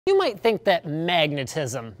You might think that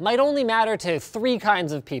magnetism might only matter to 3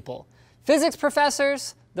 kinds of people: physics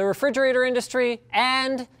professors, the refrigerator industry,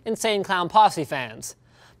 and insane clown posse fans.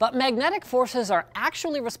 But magnetic forces are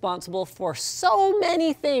actually responsible for so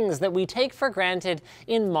many things that we take for granted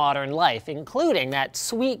in modern life, including that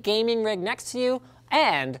sweet gaming rig next to you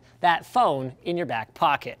and that phone in your back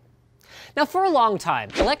pocket. Now, for a long time,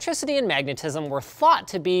 electricity and magnetism were thought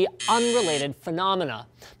to be unrelated phenomena.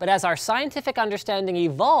 But as our scientific understanding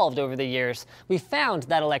evolved over the years, we found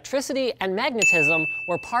that electricity and magnetism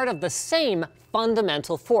were part of the same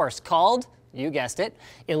fundamental force called, you guessed it,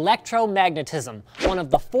 electromagnetism, one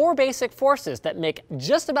of the 4 basic forces that make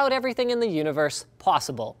just about everything in the universe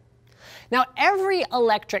possible. Now, every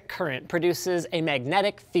electric current produces a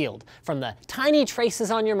magnetic field, from the tiny traces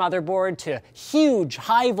on your motherboard to huge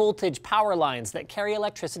high-voltage power lines that carry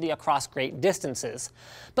electricity across great distances.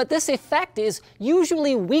 But this effect is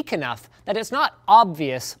usually weak enough that it's not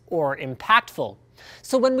obvious or impactful.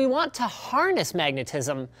 So when we want to harness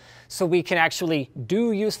magnetism so we can actually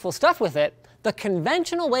do useful stuff with it, the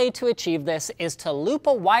conventional way to achieve this is to loop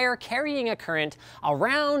a wire carrying a current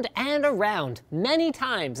around and around many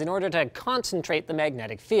times in order to concentrate the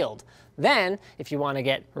magnetic field. Then, if you want to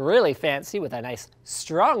get really fancy with a nice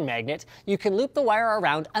strong magnet, you can loop the wire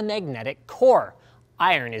around a magnetic core.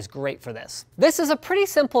 Iron is great for this. This is a pretty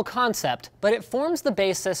simple concept, but it forms the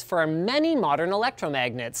basis for many modern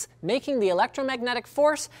electromagnets, making the electromagnetic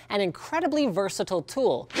force an incredibly versatile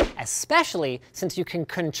tool, especially since you can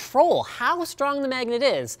control how strong the magnet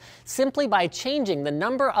is simply by changing the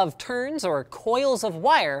number of turns or coils of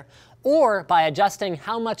wire, or by adjusting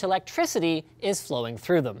how much electricity is flowing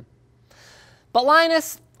through them. But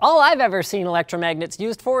Linus, all I've ever seen electromagnets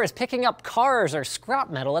used for is picking up cars or scrap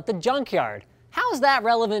metal at the junkyard. How's that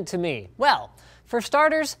relevant to me? Well, for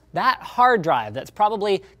starters, that hard drive that's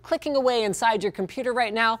probably clicking away inside your computer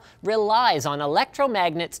right now relies on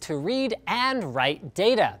electromagnets to read and write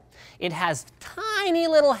data. It has tiny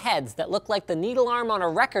little heads that look like the needle arm on a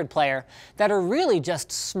record player that are really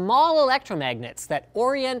just small electromagnets that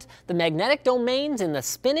orient the magnetic domains in the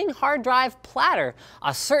spinning hard drive platter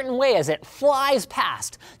a certain way as it flies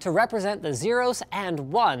past to represent the zeros and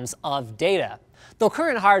ones of data. Though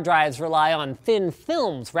current hard drives rely on thin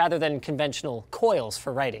films rather than conventional coils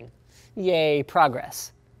for writing. Yay,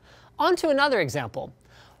 progress. On to another example.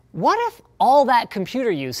 What if all that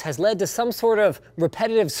computer use has led to some sort of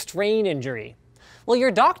repetitive strain injury? Well,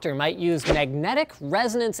 your doctor might use magnetic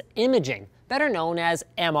resonance imaging, better known as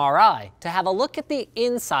MRI, to have a look at the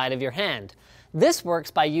inside of your hand. This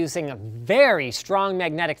works by using very strong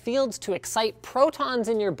magnetic fields to excite protons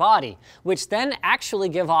in your body, which then actually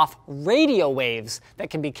give off radio waves that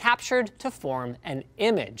can be captured to form an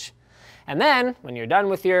image. And then, when you're done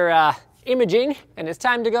with your imaging and it's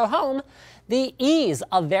time to go home, the ease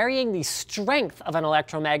of varying the strength of an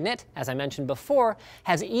electromagnet, as I mentioned before,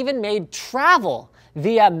 has even made travel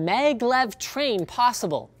via maglev train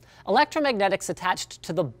possible. Electromagnetics attached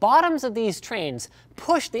to the bottoms of these trains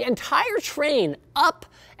push the entire train up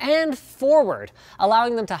and forward,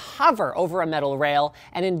 allowing them to hover over a metal rail,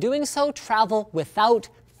 and in doing so travel without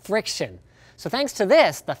friction. So thanks to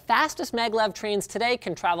this, the fastest maglev trains today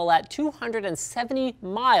can travel at 270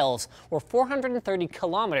 miles or 430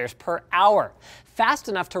 kilometers per hour, fast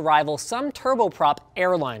enough to rival some turboprop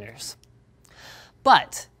airliners.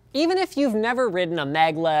 But even if you've never ridden a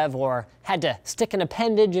maglev or had to stick an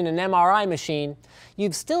appendage in an MRI machine,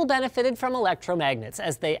 you've still benefited from electromagnets,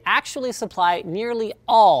 as they actually supply nearly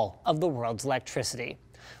all of the world's electricity.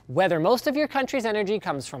 Whether most of your country's energy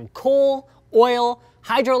comes from coal, oil,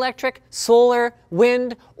 hydroelectric, solar,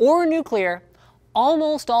 wind, or nuclear,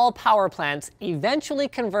 almost all power plants eventually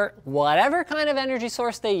convert whatever kind of energy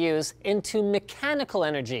source they use into mechanical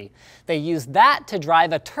energy. They use that to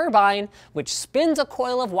drive a turbine, which spins a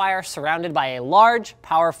coil of wire surrounded by a large,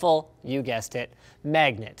 powerful, you guessed it,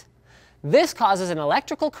 magnet. This causes an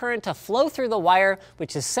electrical current to flow through the wire,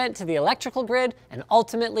 which is sent to the electrical grid and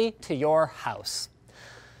ultimately to your house.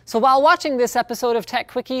 So while watching this episode of Tech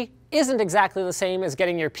Quickie isn't exactly the same as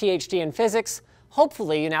getting your PhD in physics,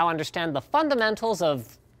 hopefully you now understand the fundamentals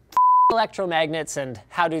of electromagnets and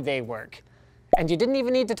how do they work. And you didn't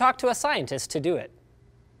even need to talk to a scientist to do it.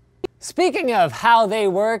 Speaking of how they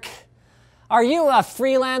work, are you a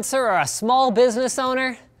freelancer or a small business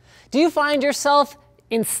owner? Do you find yourself,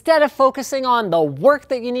 instead of focusing on the work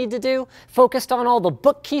that you need to do, focused on all the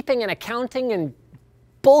bookkeeping and accounting and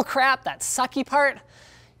bullcrap, that sucky part?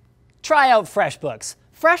 Try out FreshBooks.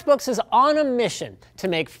 FreshBooks is on a mission to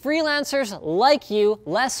make freelancers like you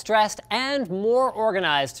less stressed and more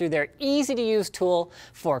organized through their easy-to-use tool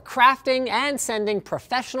for crafting and sending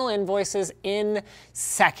professional invoices in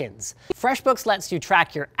seconds. FreshBooks lets you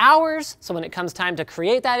track your hours, so when it comes time to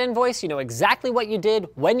create that invoice, you know exactly what you did,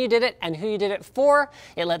 when you did it, and who you did it for.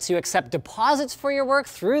 It lets you accept deposits for your work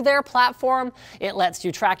through their platform. It lets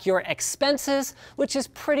you track your expenses, which is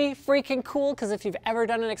pretty freaking cool, because if you've ever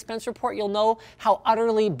done an expense report, you'll know how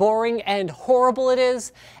utterly boring and horrible it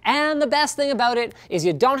is. And the best thing about it is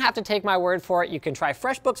you don't have to take my word for it. You can try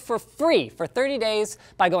FreshBooks for free for 30 days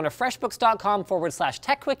by going to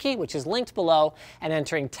freshbooks.com/techquickie, which is linked below, and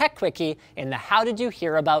entering TechQuickie in the How Did You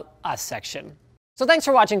Hear About Us section. So thanks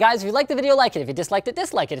for watching, guys. If you liked the video, like it. If you disliked it,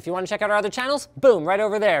 dislike it. If you want to check out our other channels, boom, right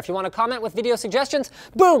over there. If you want to comment with video suggestions,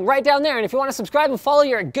 boom, right down there. And if you want to subscribe and follow,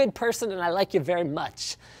 you're a good person, and I like you very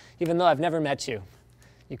much. Even though I've never met you.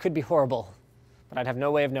 You could be horrible, but I'd have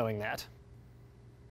no way of knowing that.